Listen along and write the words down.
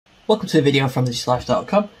Welcome to the video from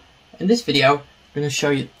digitalife.com. In this video, I'm going to show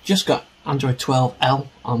you, just got Android 12L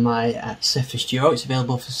on my Surface Duo. It's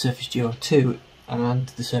available for Surface Duo 2 and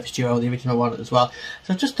the Surface Duo, the original one as well.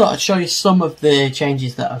 So I just thought I'd show you some of the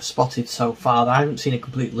changes that I've spotted so far. I haven't seen a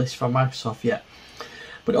complete list from Microsoft yet.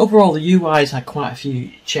 But overall, the UI's had quite a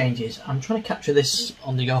few changes. I'm trying to capture this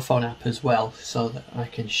on the Your Phone app as well so that I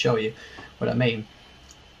can show you what I mean.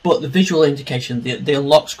 But the visual indication, the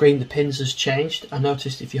unlock screen, the pins has changed. I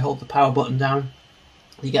noticed if you hold the power button down,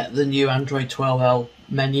 you get the new Android 12L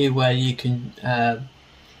menu where you can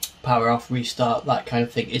power off, restart, that kind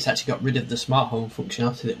of thing. It's actually got rid of the smart home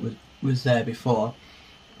functionality that was there before.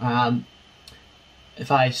 If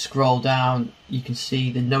I scroll down, you can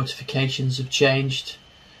see the notifications have changed.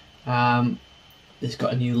 It's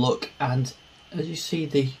got a new look, and as you see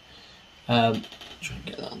the try and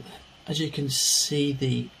get that on there. As you can see,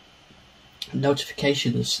 the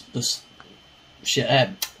notifications, the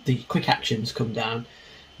quick actions come down.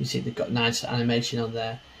 You see they've got nice animation on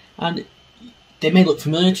there, and they may look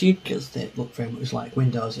familiar to you because they look very much like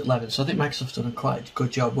Windows 11. So I think Microsoft's done a quite good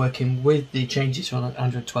job working with the changes on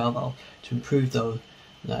Android 12L to improve those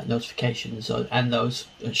notifications and those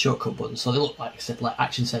shortcut buttons. So they look like, I said, like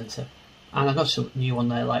Action Center. And I've got some new one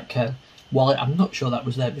there like Wallet. I'm not sure that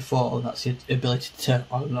was there before. That's the ability to turn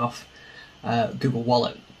on and off Google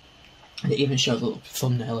Wallet, and it even shows a little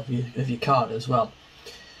thumbnail of your card as well.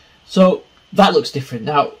 So that looks different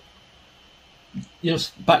now. You know,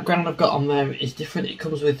 background I've got on there is different. It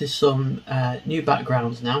comes with some new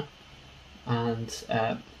backgrounds now, and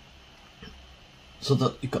so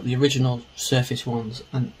that you've got the original Surface ones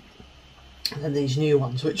and then these new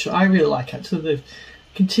ones, which I really like. Actually, they've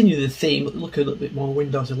continued the theme, but look a little bit more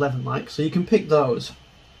Windows 11 like. So you can pick those,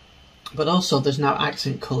 but also there's now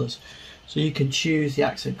accent colours. So you can choose the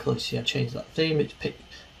accent colours. See, I changed that theme. It's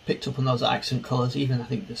picked up on those accent colours. Even I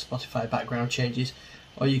think the Spotify background changes.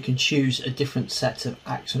 Or you can choose a different set of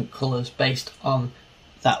accent colours based on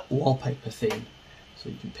that wallpaper theme. So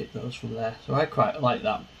you can pick those from there. So I quite like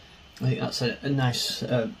that. I think that's a nice,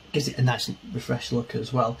 gives it a nice refreshed look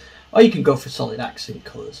as well. Or you can go for solid accent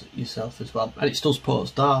colours yourself as well. And it still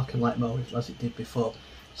supports dark and light mode as it did before.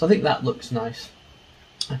 So I think that looks nice.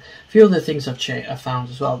 A few other things I've found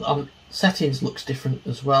as well. Settings looks different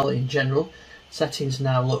as well in general. Settings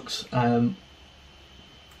now looks a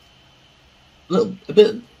little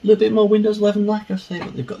bit more Windows 11 like, I say,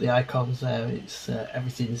 but they've got the icons there. It's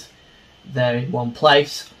everything's there in one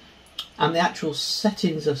place, and the actual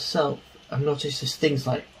settings itself, I've noticed there's things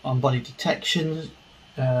like on body detection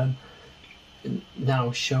now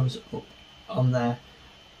shows up on there.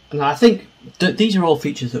 And I think these are all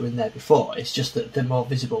features that were in there before. It's just that they're more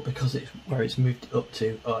visible because it's where it's moved up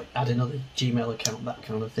to, or add another Gmail account, that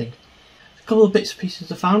kind of thing. A couple of bits and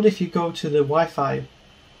pieces I found. If you go to the Wi-Fi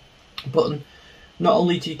button, not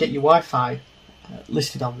only do you get your Wi-Fi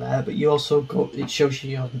listed on there, but you also it shows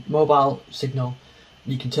you your mobile signal.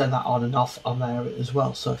 You can turn that on and off on there as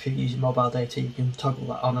well. So if you're using mobile data, you can toggle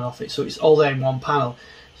that on and off it. So it's all there in one panel.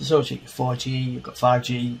 So you've got 4G, you've got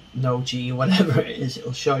 5G, no G, whatever it is,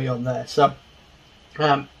 it'll show you on there. So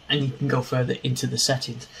and you can go further into the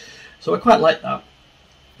settings. So I quite like that.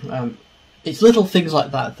 It's little things like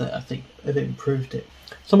that that I think have improved it.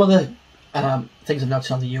 Some other things I've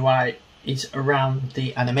noticed on the UI is around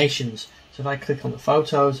the animations. So if I click on the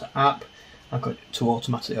Photos app, I've got it to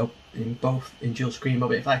automatically open in dual screen mode.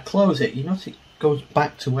 But if I close it, you notice it goes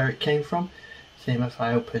back to where it came from. Same if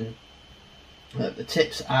I open the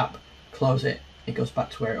Tips app, close it, it goes back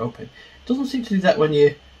to where it opened. It doesn't seem to do that when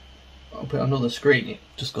you open another screen. It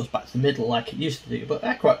just goes back to the middle like it used to do. But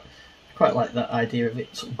I quite like that idea of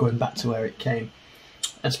it sort of going back to where it came.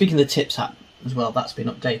 And speaking of the Tips app as well, that's been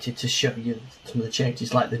updated to show you some of the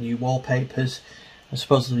changes, like the new wallpapers. And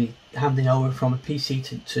supposedly handing over from a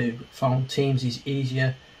PC to phone Teams is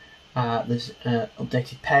easier. There's an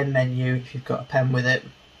updated pen menu if you've got a pen with it.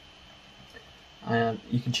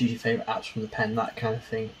 You can choose your favourite apps from the pen, that kind of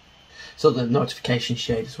thing. So the notification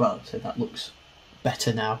shade as well, so that looks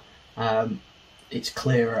better now. It's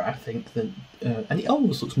clearer, I think, than and it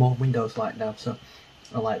almost looks more Windows-like now, so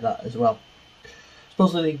I like that as well.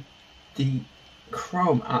 Supposedly the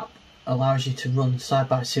Chrome app allows you to run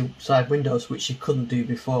side-by-side windows, which you couldn't do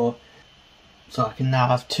before. So I can now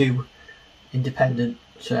have two independent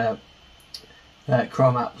Chrome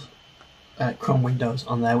apps, Chrome windows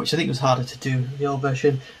on there, which I think was harder to do in the old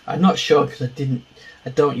version. I'm not sure because I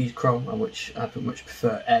don't use Chrome, which I much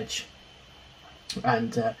prefer Edge,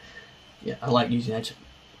 and yeah, I like using Edge.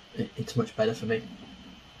 It's much better for me.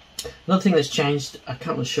 Another thing that's changed, I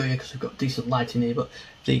can't really show you because we've got decent lighting here, but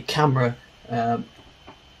the camera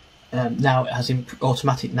now it has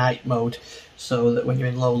automatic night mode, so that when you're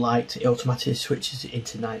in low light it automatically switches it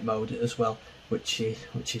into night mode as well, which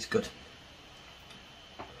is good.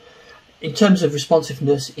 In terms of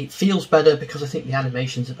responsiveness, it feels better because I think the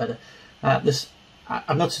animations are better. I've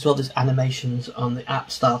noticed as well there's animations on the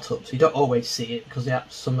app startup, so you don't always see it because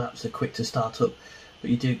some apps are quick to start up,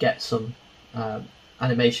 but you do get some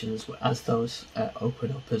animations as those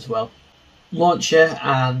open up as well. Launcher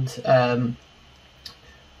and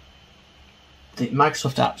the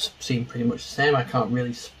Microsoft apps seem pretty much the same. I can't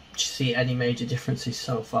really see any major differences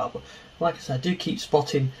so far, but like I said, I do keep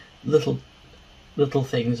spotting little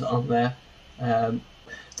things on there.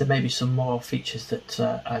 There may be some more features that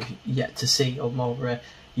I've yet to see, or more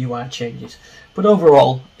UI changes, but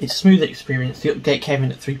overall it's a smooth experience. The update came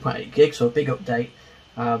in at 3.8 gigs, so a big update,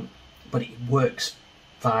 but it works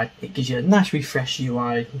fine. It gives you a nice refresh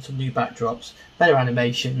UI and some new backdrops, better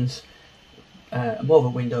animations, more of a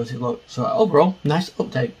Windowsy look. So overall, nice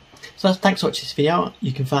update. So thanks for watching this video.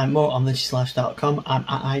 You can find more on legislifestyle.com. I'm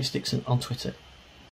at IVesDixon on Twitter.